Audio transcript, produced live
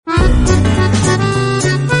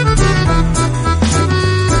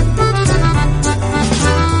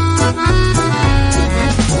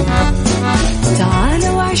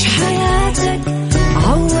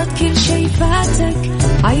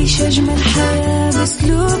الحياة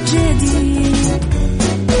بأسلوب جديد.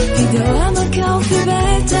 في دوامك أو في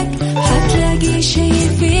بيتك حتلاقي شي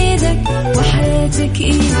يفيدك، وحياتك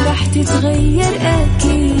إيه راح تتغير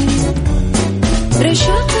أكيد.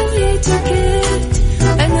 رشاق ويتكت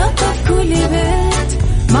أنا قف كل بيت،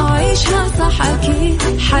 ما عيشها صح أكيد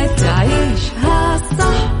حتعيشها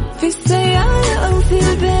صح. في السيارة أو في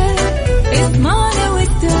البيت اسمعنا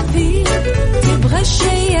والتوفيق، تبغى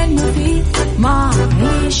الشيء المفيد ما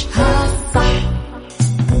عيشها صح.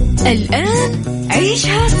 الآن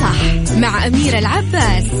عيشها صح مع أميرة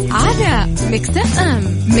العباس على ميكس اف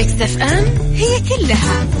ام. ميكس اف ام هي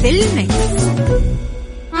كلها في الميكس.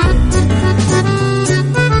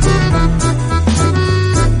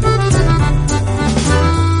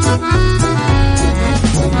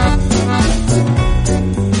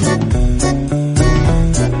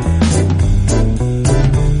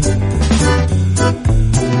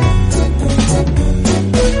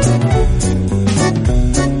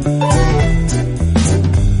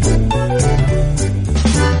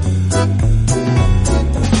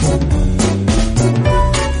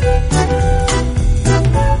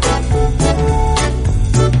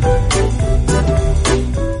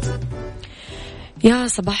 يا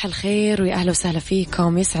صباح الخير ويا أهلا وسهلا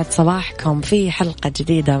فيكم، يسعد صباحكم في حلقة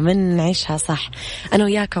جديدة من عيشها صح. أنا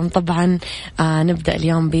وياكم طبعا نبدأ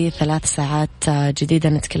اليوم ب3 ساعات جديدة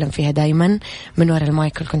نتكلم فيها دايما من وراء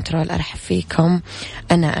المايك والكنترول. أرحب فيكم،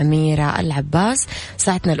 أنا أميرة العباس.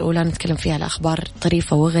 ساعتنا الأولى نتكلم فيها الأخبار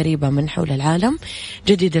طريفة وغريبة من حول العالم،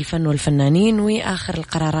 جديد الفن والفنانين، وآخر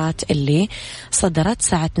القرارات اللي صدرت.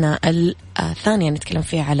 ساعتنا الثانية نتكلم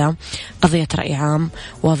فيها على قضية رأي عام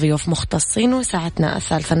وضيوف مختصين، وساعتنا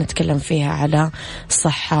الثالثة نتكلم فيها على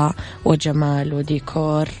صحة وجمال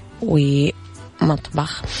وديكور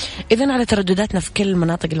ومطبخ. إذن على تردداتنا في كل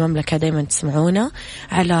مناطق المملكة دايما تسمعونا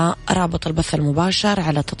على رابط البث المباشر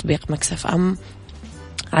على تطبيق ميكس اف ام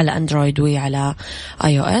على أندرويد وعلى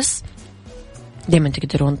iOS. دايما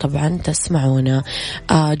تقدرون طبعا تسمعونا.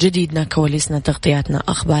 جديدنا، كواليسنا، تغطياتنا،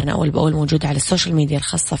 أخبارنا أول بأول موجودة على السوشيال ميديا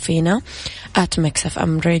الخاصة فينا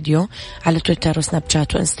 @mixfmradio على تويتر وسناب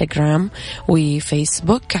شات وإنستغرام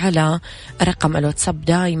وفيسبوك. على رقم الواتساب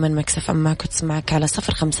دايما مكسف معك وتسمعك على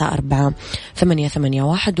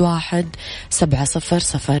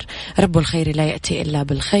 0548811700. رب الخير لا يأتي إلا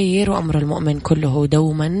بالخير، وأمر المؤمن كله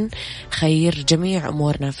دوما خير، جميع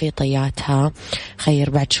أمورنا في طياتها خير.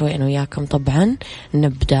 بعد شوي أنا وياكم طبعا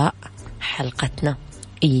نبدأ حلقتنا.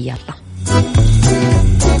 يلا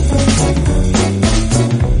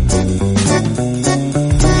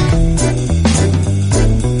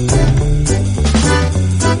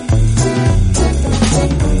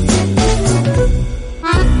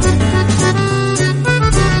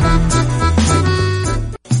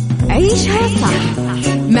عيشها صح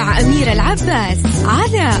مع أميرة العباس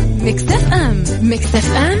على ميكس اف ام. ميكس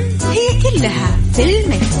اف ام هي كلها في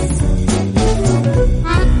الميكس.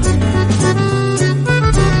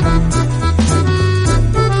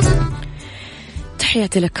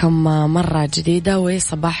 تحياتي لكم مرة جديدة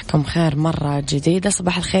وصباحكم خير مرة جديدة.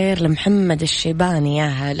 صباح الخير لمحمد الشيباني، يا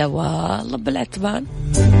هلا والله بالعتبان.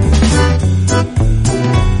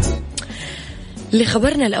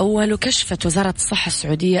 لخبرنا الأول، وكشفت وزارة الصحة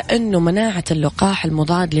السعودية أنه مناعة اللقاح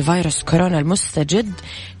المضاد لفيروس كورونا المستجد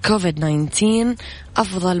كوفيد-19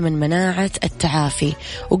 أفضل من مناعة التعافي.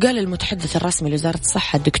 وقال المتحدث الرسمي لوزارة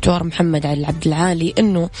الصحة الدكتور محمد عبد العالي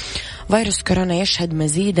أنه فيروس كورونا يشهد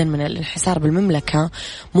مزيدا من الانحسار بالمملكة،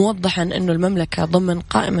 موضحا أنه المملكة ضمن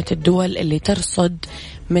قائمة الدول اللي ترصد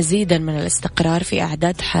مزيدا من الاستقرار في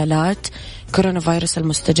أعداد حالات كورونا فيروس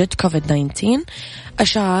المستجد كوفيد-19.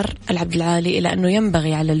 أشار العبد العالي إلى أنه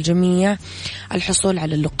ينبغي على الجميع الحصول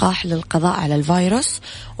على اللقاح للقضاء على الفيروس،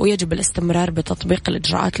 ويجب الاستمرار بتطبيق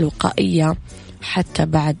الإجراءات الوقائية حتى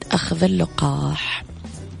بعد أخذ اللقاح.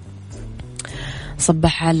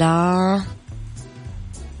 صبح على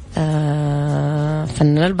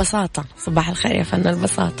فن البساطة. صباح الخير يا فن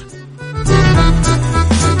البساطة.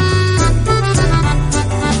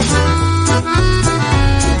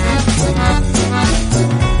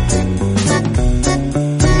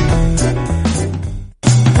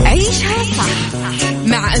 عيشها صح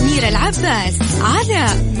مع أميرة العباس على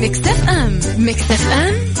ميكس اف ام. ميكس اف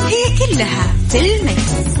ام هي كلها في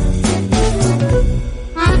الميكس.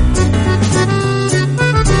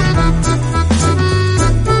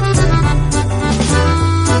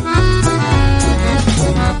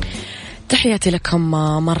 تحياتي لكم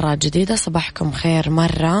مرة جديدة، صباحكم خير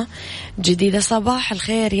مرة جديدة. صباح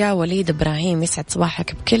الخير يا وليد إبراهيم، يسعد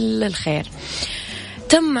صباحك بكل الخير.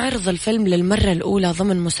 تم عرض الفيلم للمرة الأولى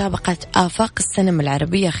ضمن مسابقة آفاق السينما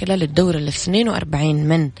العربية خلال الدورة 42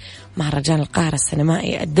 من مهرجان القاهرة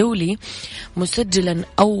السينمائي الدولي، مسجلا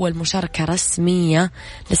أول مشاركة رسمية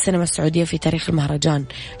للسينما السعودية في تاريخ المهرجان،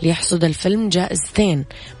 ليحصد الفيلم جائزتين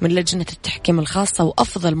من لجنة التحكيم الخاصة،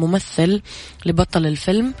 وأفضل ممثل لبطل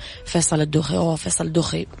الفيلم فيصل الدوخي. فيصل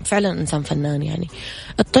الدوخي فعلا إنسان فنان يعني.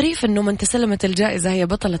 الطريف أنه من تسلمت الجائزة هي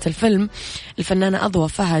بطلة الفيلم الفنانة أضوى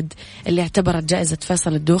فهد، اللي اعتبرت جائزة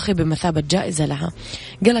فيصل الدوخي بمثابة جائزة لها.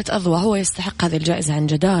 قالت أضوى: هو يستحق هذه الجائزة عن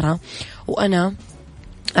جدارة، وأنا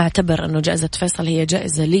أعتبر أنه جائزة فيصل هي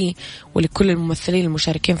جائزة لي ولكل الممثلين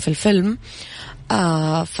المشاركين في الفيلم،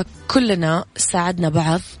 فكلنا ساعدنا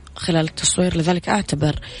بعض خلال التصوير، لذلك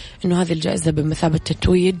أعتبر أنه هذه الجائزة بمثابة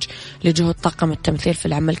تتويج لجهود طاقم التمثيل في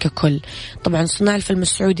العمل ككل. طبعا صناع الفيلم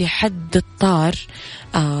السعودي حد الطار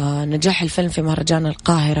نجاح الفيلم في مهرجان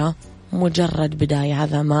القاهرة مجرد بداية،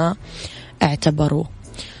 هذا ما اعتبروه.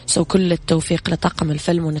 كل التوفيق لطاقم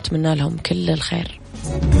الفيلم ونتمنى لهم كل الخير.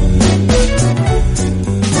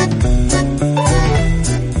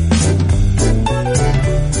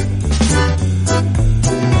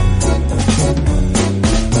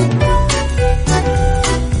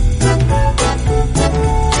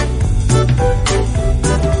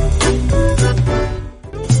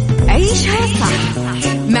 عيشها صح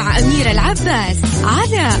مع أميرة العباس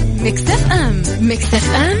على ميكس اف ام. ميكس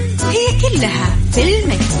اف ام هي كلها في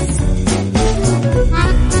الميكس.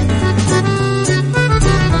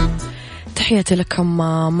 تحياتي لكم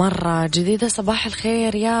مرة جديدة. صباح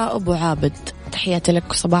الخير يا أبو عابد، تحياتي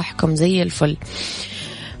لك وصباحكم زي الفل.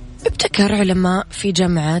 ابتكر علماء في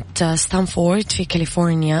جامعة ستانفورد في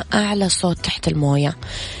كاليفورنيا أعلى صوت تحت الموية.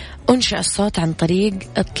 أنشأ الصوت عن طريق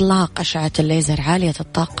إطلاق أشعة الليزر عالية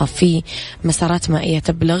الطاقة في مسارات مائية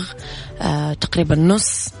تبلغ تقريبا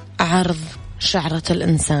نص عرض شعرة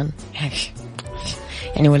الإنسان،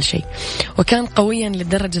 يعني ولا شيء، وكان قويا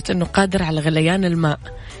لدرجة أنه قادر على غليان الماء.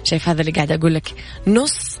 شايف هذا اللي قاعد أقول لك،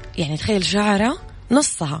 نص، يعني تخيل شعرة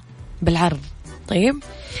نصها بالعرض، طيب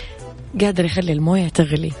قادر يخلي الموية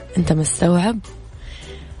تغلي، أنت مستوعب؟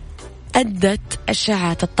 أدت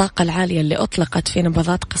أشعة الطاقة العالية اللي أطلقت في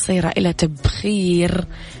نبضات قصيرة إلى تبخير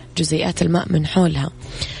جزيئات الماء من حولها.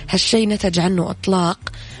 هالشيء نتج عنه إطلاق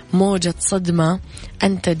موجة صدمة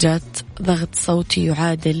أنتجت ضغط صوتي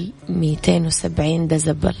يعادل 270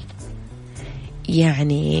 ديسبل.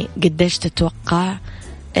 يعني قديش تتوقع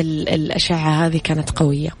الأشعة هذه كانت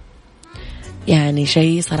قوية؟ يعني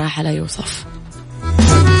شيء صراحة لا يوصف.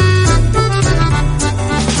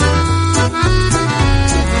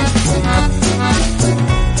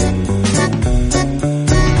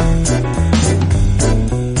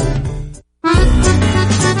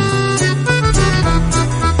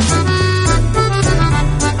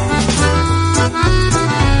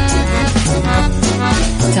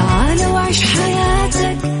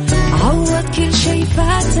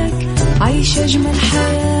 عيش أجمل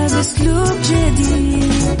حياة بأسلوب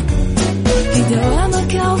جديد، في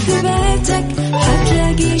دوامك أو في بيتك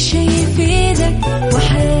حتلاقي شي يفيدك،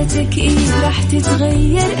 وحياتك إيه راح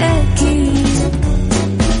تتغير أكيد.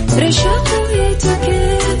 رشاق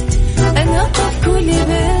ويتوكيت أنا قف كل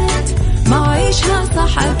بيت، ما عيشها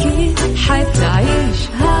صح أكيد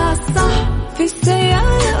حتعيشها صح، في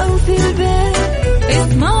السيارة أو في البيت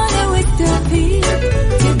اسمعنا والتوفيق،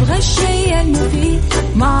 تبغى الشيء المفيد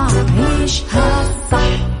ما عيشها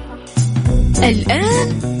صح.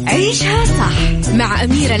 الآن عيشها صح مع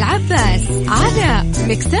أميرة العباس على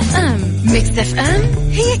ميكس اف ام. ميكس اف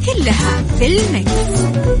ام هي كلها في الميكس.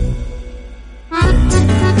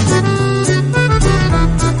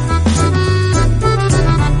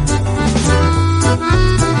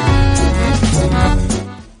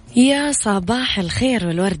 يا صباح الخير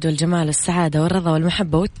والورد والجمال والسعادة والرضا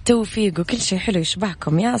والمحبة والتوفيق وكل شيء حلو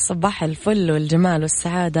يشبعكم. يا صباح الفل والجمال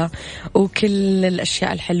والسعادة وكل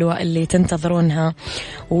الأشياء الحلوة اللي تنتظرونها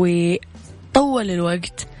وطول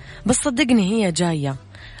الوقت، بس صدقني هي جاية،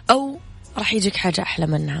 أو راح يجيك حاجة أحلى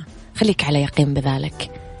منها. خليك على يقين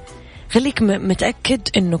بذلك، خليك متأكد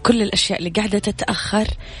أنه كل الأشياء اللي قاعدة تتأخر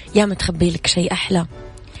يا متخبي لك شيء أحلى،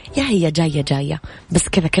 يا هي جاية، بس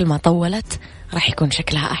كذا كل ما طولت راح يكون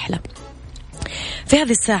شكلها أحلى. في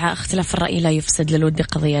هذه الساعة اختلاف الرأي لا يفسد للود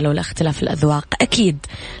قضية، لولا اختلاف الأذواق أكيد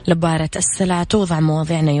لبارة السلع. توضع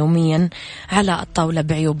مواضيعنا يوميا على الطاولة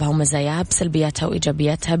بعيوبها ومزاياها، بسلبياتها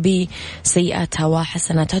وإيجابياتها، بسيئاتها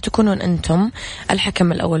وحسناتها. تكونون أنتم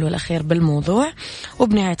الحكم الأول والأخير بالموضوع،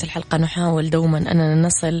 وبنهاية الحلقة نحاول دوما أننا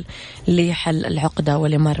نصل لحل العقدة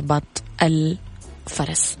ولمربط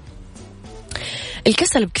الفرس.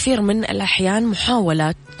 الكسل بكثير من الأحيان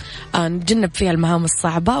محاولات نتجنب فيها المهام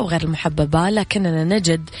الصعبة وغير المحببة، لكننا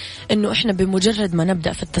نجد أنه إحنا بمجرد ما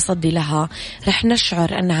نبدأ في التصدي لها رح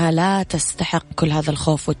نشعر أنها لا تستحق كل هذا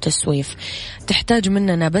الخوف والتسويف. تحتاج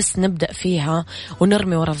مننا بس نبدأ فيها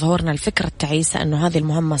ونرمي وراء ظهورنا الفكرة التعيسة أنه هذه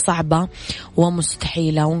المهمة صعبة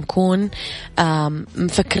ومستحيلة، ونكون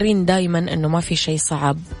مفكرين دايما أنه ما في شيء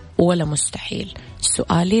صعب ولا مستحيل.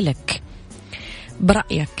 سؤالي لك،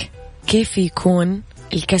 برأيك كيف يكون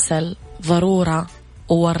الكسل ضرورة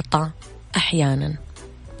وورطة أحيانا؟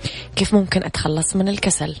 كيف ممكن أتخلص من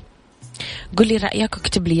الكسل؟ قل لي رأيك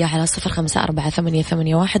واكتب لي على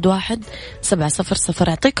 0548811700.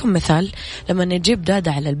 أعطيكم مثال، لما نجيب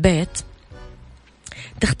دادة على البيت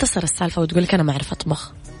تختصر السالفة وتقول لك أنا ما أعرف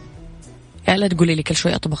أطبخ. يعني لا تقولي لي كل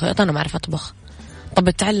شوي أطبخ، أنا ما أعرف أطبخ. طب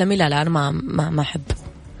تعلمي؟ لا أنا ما أحب.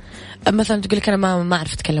 مثلا تقول لك أنا ما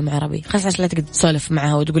أعرف أتكلم عربي، خلاص عشان لا تقدر تسولف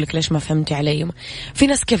معها وتقول لك ليش ما فهمتي علي. في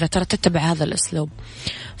ناس كذا ترى تتبع هذا الأسلوب.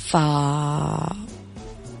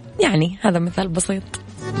 يعني هذا مثال بسيط.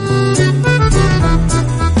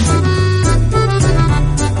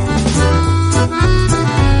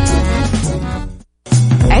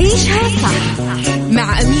 عيشها صح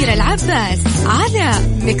مع أميرة العباس على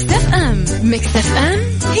ميكس اف ام. ميكس اف ام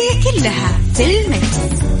هي كلها في الميكس.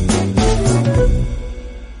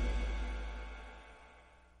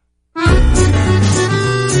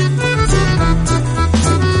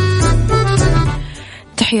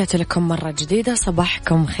 تحياتي لكم مرة جديدة،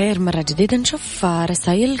 صباحكم خير مرة جديدة. نشوف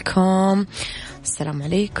رسائلكم. السلام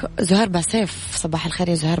عليكم زهير باسيف، صباح الخير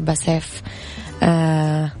يا زهير باسيف.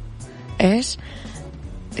 إيش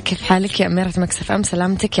كيف حالك يا أميرة مكسف أم؟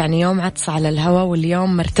 سلامتك، يعني يوم عطس على الهواء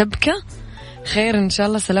واليوم مرتبكة. خير إن شاء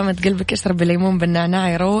الله، سلامة قلبك. اشرب الليمون بالنعناع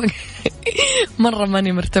يروق. مرة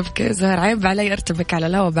ماني مرتبكة زهير، عيب علي أرتبك على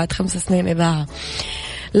الهواء بعد 5 سنين إذاعة.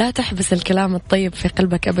 لا تحبس الكلام الطيب في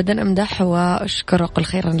قلبك أبدا، امدح وأشكر وقل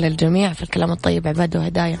خيرا للجميع، في الكلام الطيب عبادة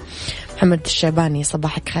وهدايا. محمد الشيباني،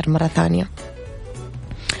 صباحك خير مرة ثانية.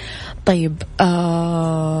 طيب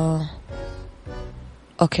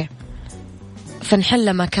أوكي،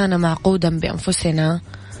 فنحل ما كان معقودا بأنفسنا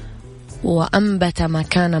وأنبت ما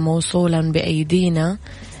كان موصولا بأيدينا،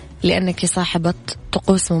 لأنك صاحبة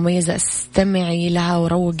طقوس مميزة استمعي لها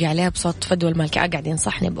وروقي عليها بصوت فدوى المالكي. قاعد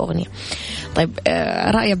ينصحني بأغنية. طيب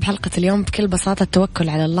رأيي بحلقة اليوم بكل بساطة التوكل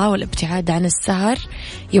على الله والابتعاد عن السهر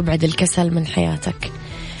يبعد الكسل من حياتك.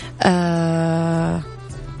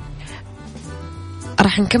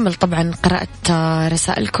 راح نكمل طبعا قراءة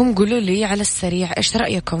رسائلكم. قولوا لي على السريع إيش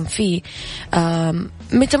رأيكم في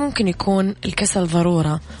متى ممكن يكون الكسل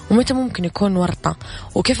ضرورة ومتى ممكن يكون ورطة،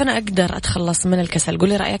 وكيف أنا أقدر أتخلص من الكسل.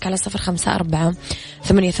 قولي رأيك على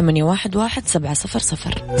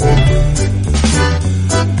 0548811700.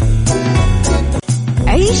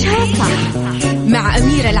 عيشها صح مع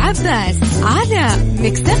أميرة العباس على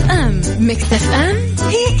ميكس اف ام. ميكس اف ام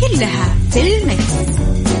هي كلها في الميكس.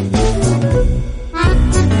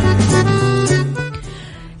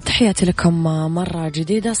 تحياتي لكم مرة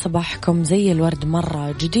جديدة، صباحكم زي الورد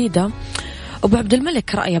مرة جديدة. أبو عبد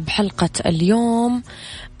الملك رأيه بحلقة اليوم،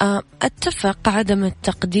 أتفق، عدم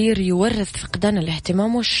التقدير يورث فقدان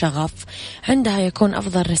الاهتمام والشغف، عندها يكون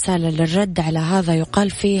أفضل رسالة للرد على هذا يقال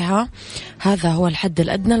فيها هذا هو الحد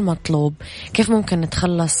الأدنى المطلوب. كيف ممكن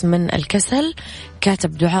نتخلص من الكسل؟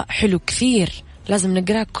 كاتب دعاء حلو كثير لازم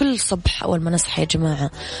نقرأ كل صبح أول ما نصحى يا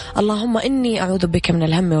جماعة. اللهم إني أعوذ بك من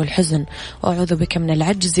الهم والحزن، وأعوذ بك من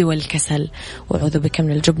العجز والكسل، وأعوذ بك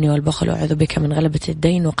من الجبن والبخل، وأعوذ بك من غلبة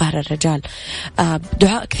الدين وقهر الرجال.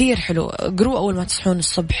 دعاء كثير حلو، قروا أول ما تصحون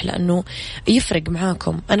الصبح لأنه يفرق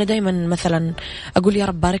معاكم. أنا دايما مثلا أقول يا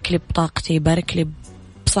رب بارك لي بطاقتي، بارك لي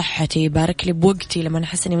بصحتي، بارك لي بوقتي لما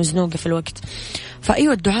أحس إني مزنوقة في الوقت.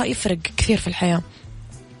 فأيوة الدعاء يفرق كثير في الحياة.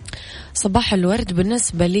 صباح الورد،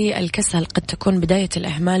 بالنسبة لي الكسل قد تكون بداية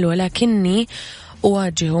الإهمال، ولكني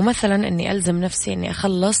أواجهه مثلا أني ألزم نفسي أني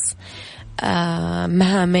أخلص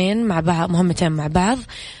مهامين مع بعض، مهمتين مع بعض،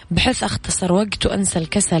 بحيث أختصر وقت وأنسى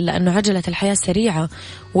الكسل، لأنه عجلة الحياة سريعة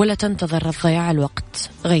ولا تنتظر ضياع الوقت.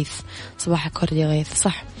 غيث، صباحك ورد يا غيث.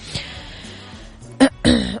 صح.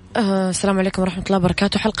 السلام عليكم ورحمة الله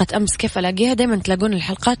وبركاته. حلقة أمس كيف ألاقيها؟ دايما تلاقون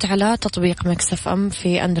الحلقات على تطبيق ميكس اف ام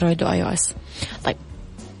في أندرويد وآي أو إس. طيب،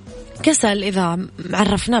 كسل إذا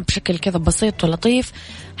عرفناه بشكل كذا بسيط ولطيف،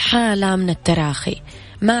 حالة من التراخي،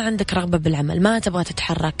 ما عندك رغبة بالعمل، ما تبغى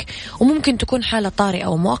تتحرك، وممكن تكون حالة طارئة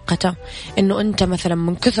ومؤقتة، إنه أنت مثلا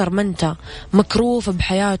من كثر ما أنت مكروف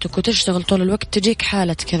بحياتك وتشتغل طول الوقت تجيك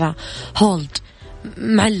حالة كذا هولد،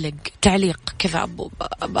 معلق تعليق كذا،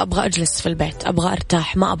 أبغى أجلس في البيت، أبغى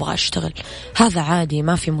أرتاح، ما أبغى أشتغل، هذا عادي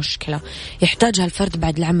ما في مشكلة. يحتاجها الفرد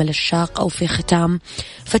بعد العمل الشاق أو في ختام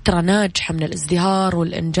فترة ناجحة من الازدهار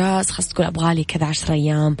والإنجاز. خاصة تقول أبغالي كذا 10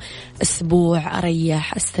 أيام، أسبوع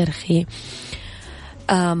أريح أسترخي.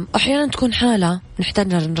 أحيانا تكون حالة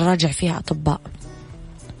نحتاج نراجع فيها أطباء.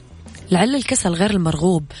 لعل الكسل غير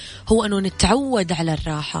المرغوب هو أنه نتعود على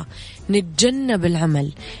الراحة، نتجنب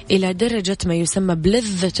العمل إلى درجة ما يسمى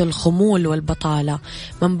بلذة الخمول والبطالة.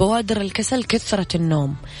 من بوادر الكسل كثرة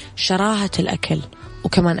النوم، شراهة الأكل،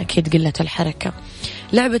 وكمان أكيد قلة الحركة.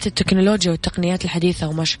 لعبة التكنولوجيا والتقنيات الحديثة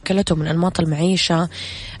وما شكلته من أنماط المعيشة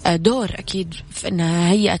دور أكيد في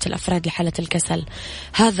أنها هيئت الأفراد لحالة الكسل.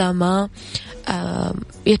 هذا ما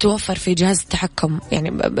يتوفر في جهاز التحكم، يعني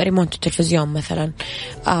ريموت التلفزيون مثلا،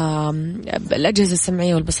 الأجهزة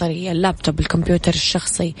السمعية والبصرية، اللابتوب، الكمبيوتر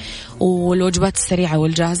الشخصي، والوجبات السريعة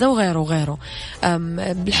والجاهزة وغيره وغيره.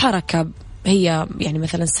 بالحركة هي يعني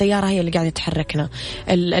مثلا السيارة هي اللي قاعدة تحركنا،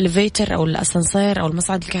 الإليفيتر أو الأسانسير أو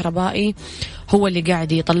المصعد الكهربائي هو اللي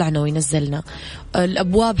قاعد يطلعنا وينزلنا.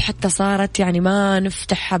 الأبواب حتى صارت يعني ما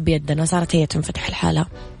نفتحها بيدنا، صارت هي تنفتح لحالها.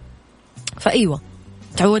 فأيوة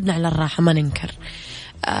تعودنا على الراحة ما ننكر.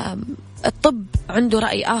 الطب عنده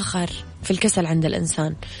رأي آخر في الكسل عند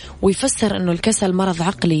الإنسان، ويفسر أنه الكسل مرض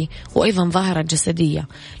عقلي وأيضا ظاهرة جسدية،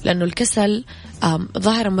 لأنه الكسل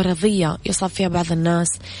ظاهرة مرضية يصاب فيها بعض الناس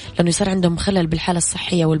لأنه يصير عندهم خلل بالحالة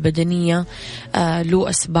الصحية والبدنية، له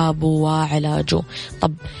أسبابه وعلاجه.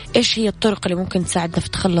 طب إيش هي الطرق اللي ممكن تساعدنا في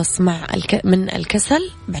التخلص من الكسل؟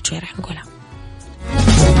 بعد شوي رح نقولها.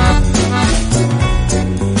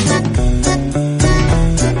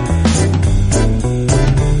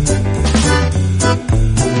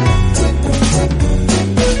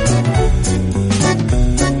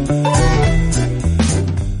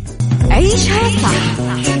 عيشها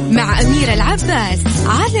صح مع أميرة العباس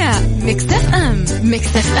على ميكس اف ام.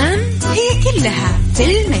 ميكس اف ام هي كلها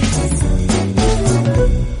في الميكس.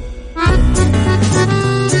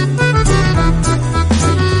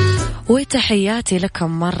 وتحياتي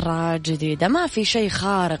لكم مرة جديدة. ما في شيء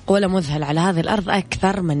خارق ولا مذهل على هذه الأرض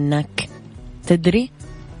أكثر منك. تدري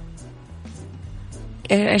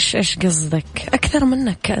إيش قصدك؟ أكثر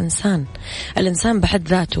منك كإنسان. الإنسان بحد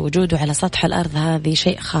ذاته وجوده على سطح الأرض هذه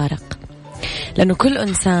شيء خارق، لأنه كل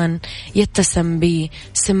إنسان يتسم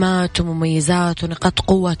بسمات ومميزات ونقاط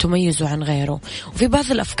قوة تميزه عن غيره. وفي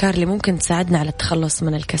بعض الأفكار اللي ممكن تساعدنا على التخلص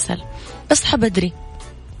من الكسل. اصحى بدري،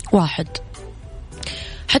 1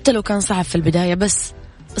 حتى لو كان صعب في البداية، بس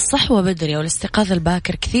الصحوة بدري أو الاستيقاظ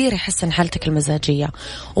الباكر كثير يحسن حالتك المزاجية.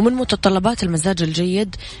 ومن متطلبات المزاج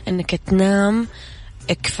الجيد أنك تنام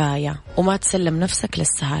كفاية وما تسلم نفسك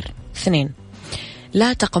للسهر. 2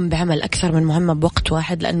 لا تقم بعمل أكثر من مهمة بوقت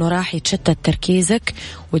واحد، لأنه راح يتشتت تركيزك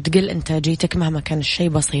وتقل إنتاجيتك مهما كان الشيء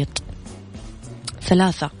بسيط.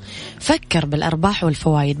 3 فكر بالأرباح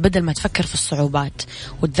والفوائد بدل ما تفكر في الصعوبات،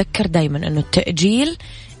 وتذكر دايما أنه التأجيل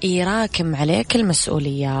يراكم عليك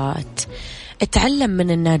المسؤوليات. اتعلم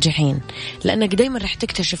من الناجحين، لأنك دايما رح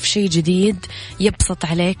تكتشف شيء جديد يبسط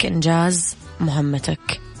عليك إنجاز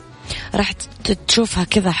مهمتك. راح تشوفها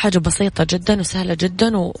كذا حاجة بسيطة جدا وسهلة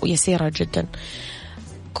جدا ويسيرة جدا.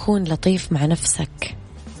 كون لطيف مع نفسك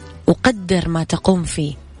وقدر ما تقوم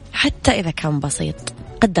فيه حتى إذا كان بسيط.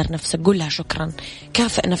 قدر نفسك، قول لها شكرا،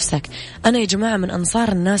 كافئ نفسك. أنا يا جماعة من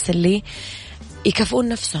أنصار الناس اللي يكافئون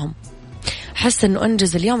نفسهم. حس أنه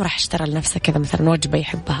أنجز اليوم راح اشترى لنفسه كذا مثلا وجبة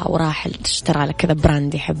يحبها، أو راح اشترى له كذا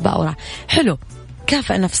براند يحبه، أو راح حلو.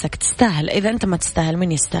 كافئ نفسك، تستاهل. إذا أنت ما تستاهل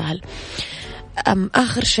من يستاهل؟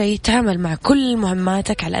 آخر شيء، تعامل مع كل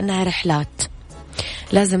مهماتك على أنها رحلات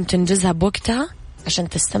لازم تنجزها بوقتها عشان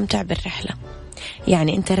تستمتع بالرحلة.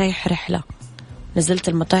 يعني أنت رايح رحلة، نزلت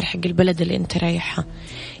المطار حق البلد اللي أنت رايحها،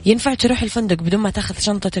 ينفع تروح الفندق بدون ما تاخذ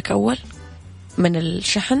شنطتك أول من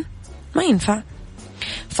الشحن؟ ما ينفع.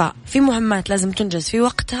 ففي مهمات لازم تنجز في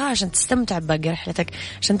وقتها عشان تستمتع بباقي رحلتك،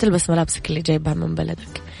 عشان تلبس ملابسك اللي جايبها من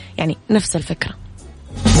بلدك. يعني نفس الفكرة.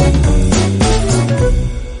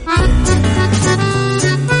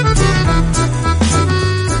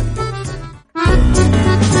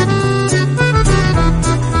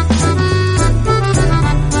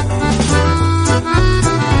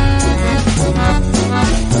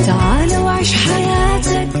 تعال وعيش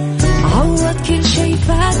حياتك، عوض كل شي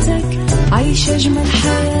فاتك، عيش أجمل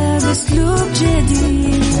حياة بأسلوب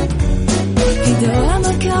جديد. في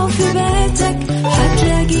دوامك أو في بيتك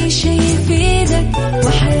حتلاقي شي يفيدك،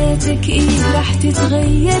 وحياتك إيه راح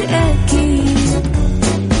تتغير أكيد.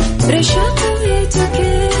 رشاق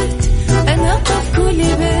ويتوكيت أنا قف كل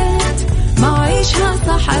بيت، ما عيشها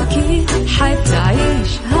صح أكيد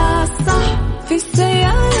حتعيشها صح، في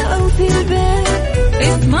السيارة أو في البيت.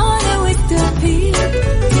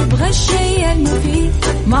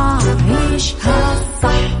 عيشها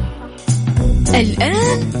صح.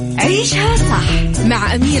 الآن عيشها صح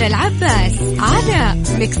مع أميرة العباس على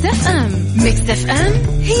ميكس اف ام. ميكس اف ام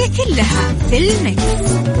هي كلها في الميكس.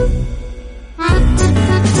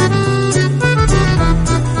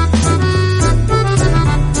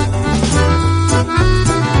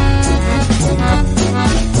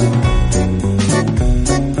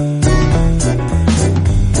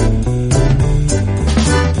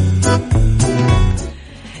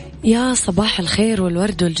 يا صباح الخير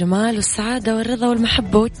والورد والجمال والسعادة والرضا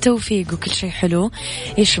والمحبة والتوفيق وكل شيء حلو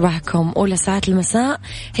يشبهكم. أولى ساعات المساء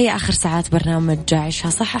هي آخر ساعات برنامج عيشها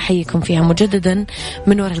صح، أحييكم فيها مجددا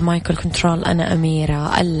من وراء المايكل كنترول. أنا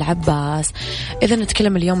أميرة العباس. إذا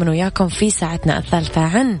نتكلم اليوم أنا وياكم في ساعتنا الثالثة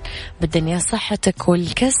عن بالدنيا صحتك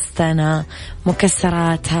والكستنة،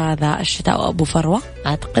 مكسرات هذا الشتاء وأبو فروة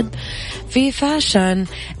أعتقد، في فاشن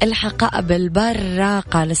الحقائب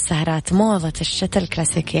البراقة للسهرات، موضة الشتاء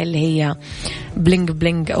الكلاسيكية اللي هي بلينج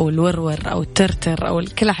بلينج أو الورور أو الترتر أو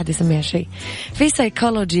كل أحد يسميها شيء، في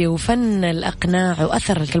سيكولوجي وفن الإقناع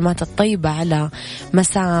وأثر الكلمات الطيبة على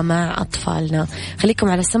مسامع أطفالنا. خليكم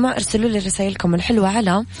على السماع، ارسلوا لي رسائلكم الحلوة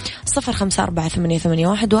على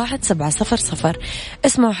 0548811700.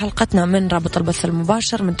 اسمعوا حلقتنا من رابط البث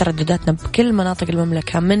المباشر من تردداتنا بكل مناطق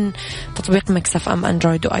المملكة من تطبيق ميكس اف ام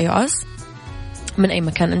اندرويد واي او اس، من أي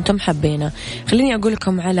مكان أنتم حابينه. خليني أقول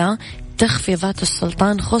لكم على تخفيضات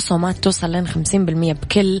السلطان، خصومات توصل لين 50%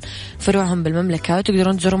 بكل فروعهم بالمملكة،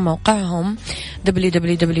 وتقدرون تزورون موقعهم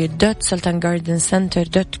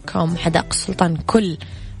www.sultangardencenter.com. حدائق السلطان كل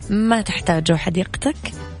ما تحتاجه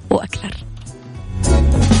حديقتك وأكثر.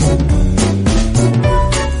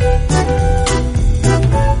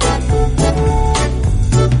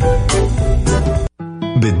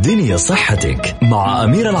 بالدنيا صحتك مع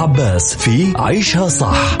أميرة العباس في عيشها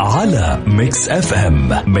صح على ميكس اف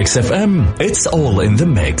ام. ميكس اف ام it's all in the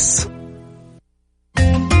mix.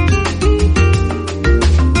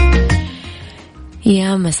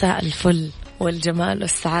 يا مساء الفل والجمال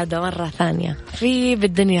والسعادة مرة ثانية في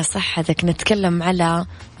بالدنيا صحتك. نتكلم على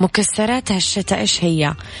مكسرات هالشتاء. إيش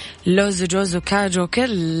هي؟ لوز وجوز وكاجو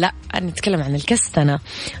كل؟ لا، نتكلم عن الكستنة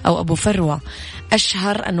أو أبو فروة،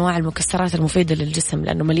 أشهر أنواع المكسرات المفيدة للجسم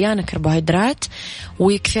لأنه مليانة كربوهيدرات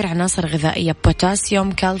ويكثر عناصر غذائية،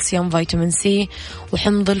 بوتاسيوم، كالسيوم، فيتامين سي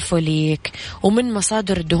وحمض الفوليك، ومن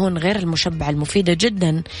مصادر الدهون غير المشبعة المفيدة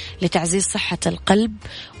جدا لتعزيز صحة القلب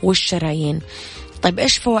والشرايين. طيب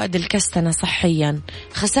إيش فوائد الكستنة صحيا؟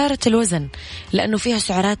 خسارة الوزن لأنه فيها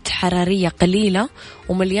سعرات حرارية قليلة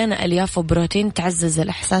ومليانة ألياف وبروتين تعزز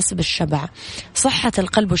الإحساس بالشبع. صحة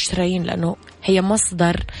القلب والشرايين لأنه هي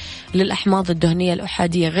مصدر للأحماض الدهنية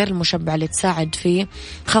الأحادية غير المشبعة اللي تساعد في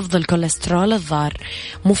خفض الكوليسترول الضار.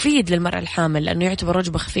 مفيد للمرأة الحامل لأنه يعتبر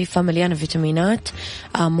وجبة خفيفة مليانة فيتامينات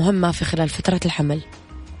مهمة في خلال فترة الحمل،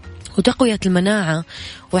 وتقوية المناعة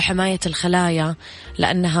وحماية الخلايا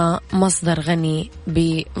لأنها مصدر غني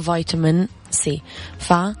بفيتامين سي.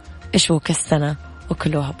 فإيش هو كستنة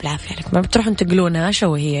وكلوها بالعافية لك، ما بتروحون تقلونها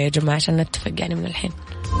شو هي يا جماعة عشان نتفق يعني من الحين.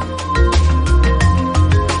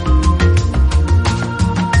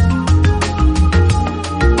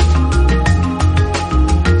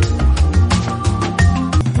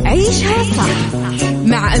 عيشها صح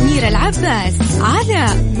مع أميرة العباس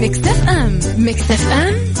على ميكس اف ام. ميكس اف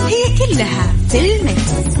ام هي كلها في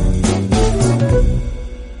الميكس.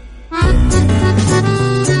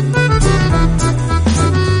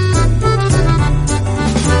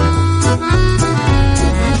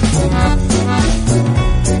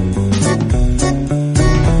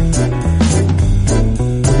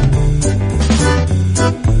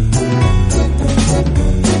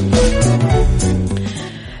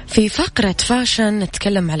 في فقرة فاشن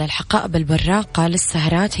نتكلم على الحقائب البراقة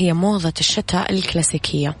للسهرات، هي موضة الشتاء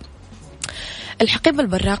الكلاسيكية. الحقيبة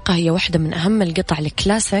البراقة هي واحدة من أهم القطع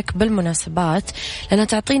الكلاسيك بالمناسبات لأنها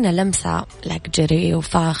تعطينا لمسة لاكجري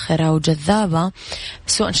وفاخرة وجذابة،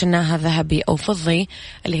 سواء شلناها ذهبي أو فضي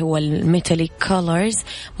اللي هو الميتاليك كولرز.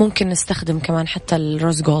 ممكن نستخدم كمان حتى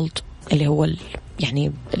الروز جولد اللي هو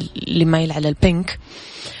يعني اللي مايل على البينك،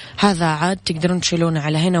 هذا عاد تقدرون تشيلونه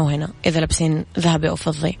على هنا وهنا إذا لابسين ذهبي أو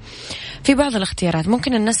فضي. في بعض الاختيارات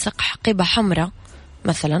ممكن ننسق حقيبة حمراء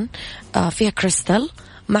مثلا فيها كريستال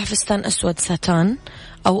مع فستان أسود ساتان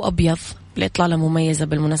أو أبيض لإطلالة مميزة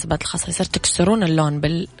بالمناسبات الخاصة، يصير تكسرون اللون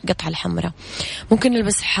بالقطعة الحمراء. ممكن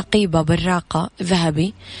نلبس حقيبة براقة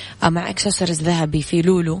ذهبي مع أكسسوارز ذهبي في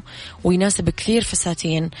لولو، ويناسب كثير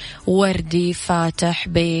فساتين، وردي، فاتح،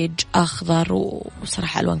 بيج، أخضر،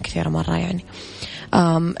 وصراحة ألوان كثيرة مرة يعني.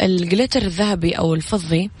 الجليتر الذهبي أو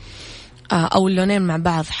الفضي أو اللونين مع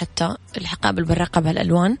بعض، حتى الحقائب بالرقة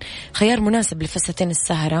بهالألوان خيار مناسب لفساتين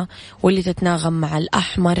السهرة واللي تتناغم مع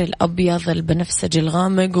الأحمر، الأبيض، البنفسجي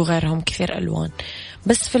الغامق وغيرهم كثير ألوان.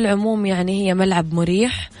 بس في العموم يعني هي ملعب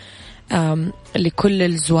مريح لكل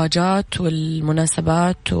الزواجات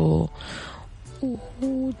والمناسبات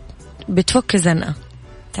بتفك زنقة.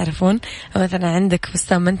 تعرفون مثلا عندك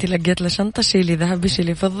فستان ما انت لقيت له شنطة، شيلي ذهبي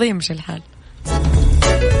شيلي فضي يمشي الحال.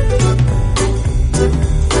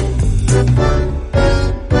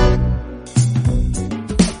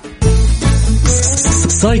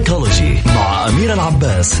 سايكولوجي مع أميرة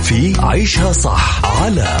العباس في عيشها صح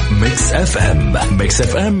على ميكس اف ام. ميكس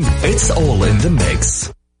اف ام it's all in the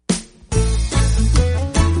mix.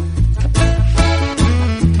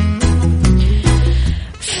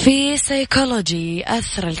 في سايكولوجي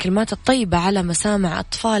أثر الكلمات الطيبة على مسامع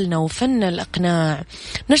أطفالنا وفن الإقناع.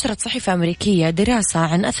 نشرت صحيفة أمريكية دراسة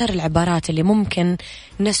عن أثر العبارات اللي ممكن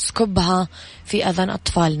نسكبها في أذان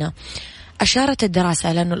أطفالنا. أشارت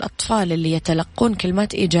الدراسة إلى أن الأطفال اللي يتلقون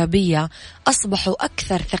كلمات إيجابية أصبحوا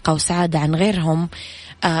أكثر ثقة وسعادة عن غيرهم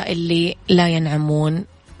اللي لا ينعمون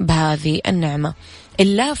بهذه النعمة.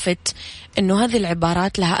 اللافت أنه هذه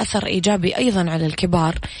العبارات لها أثر إيجابي أيضا على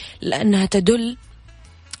الكبار، لأنها تدل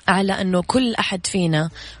على أنه كل أحد فينا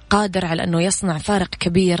قادر على أنه يصنع فارق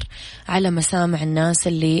كبير على مسامع الناس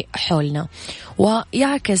اللي حولنا.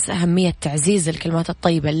 ويعكس أهمية تعزيز الكلمات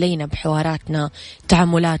الطيبة اللينة بحواراتنا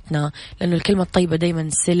تعاملاتنا، لأنه الكلمة الطيبة دايما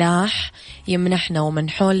سلاح يمنحنا ومن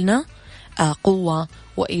حولنا قوة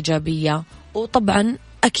وإيجابية. وطبعا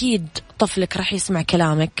أكيد طفلك راح يسمع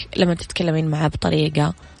كلامك لما تتكلمين معه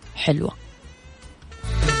بطريقة حلوة.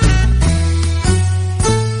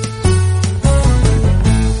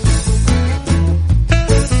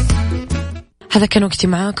 هذا كان وقتي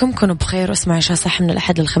معاكم، كونوا بخير واسمعوا عيشها صح من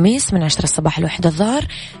الأحد للخميس من 10 الصباح ل1 الظهر.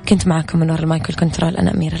 كنت معاكم من وراء المايك والكنترول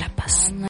أنا أميرة العباس.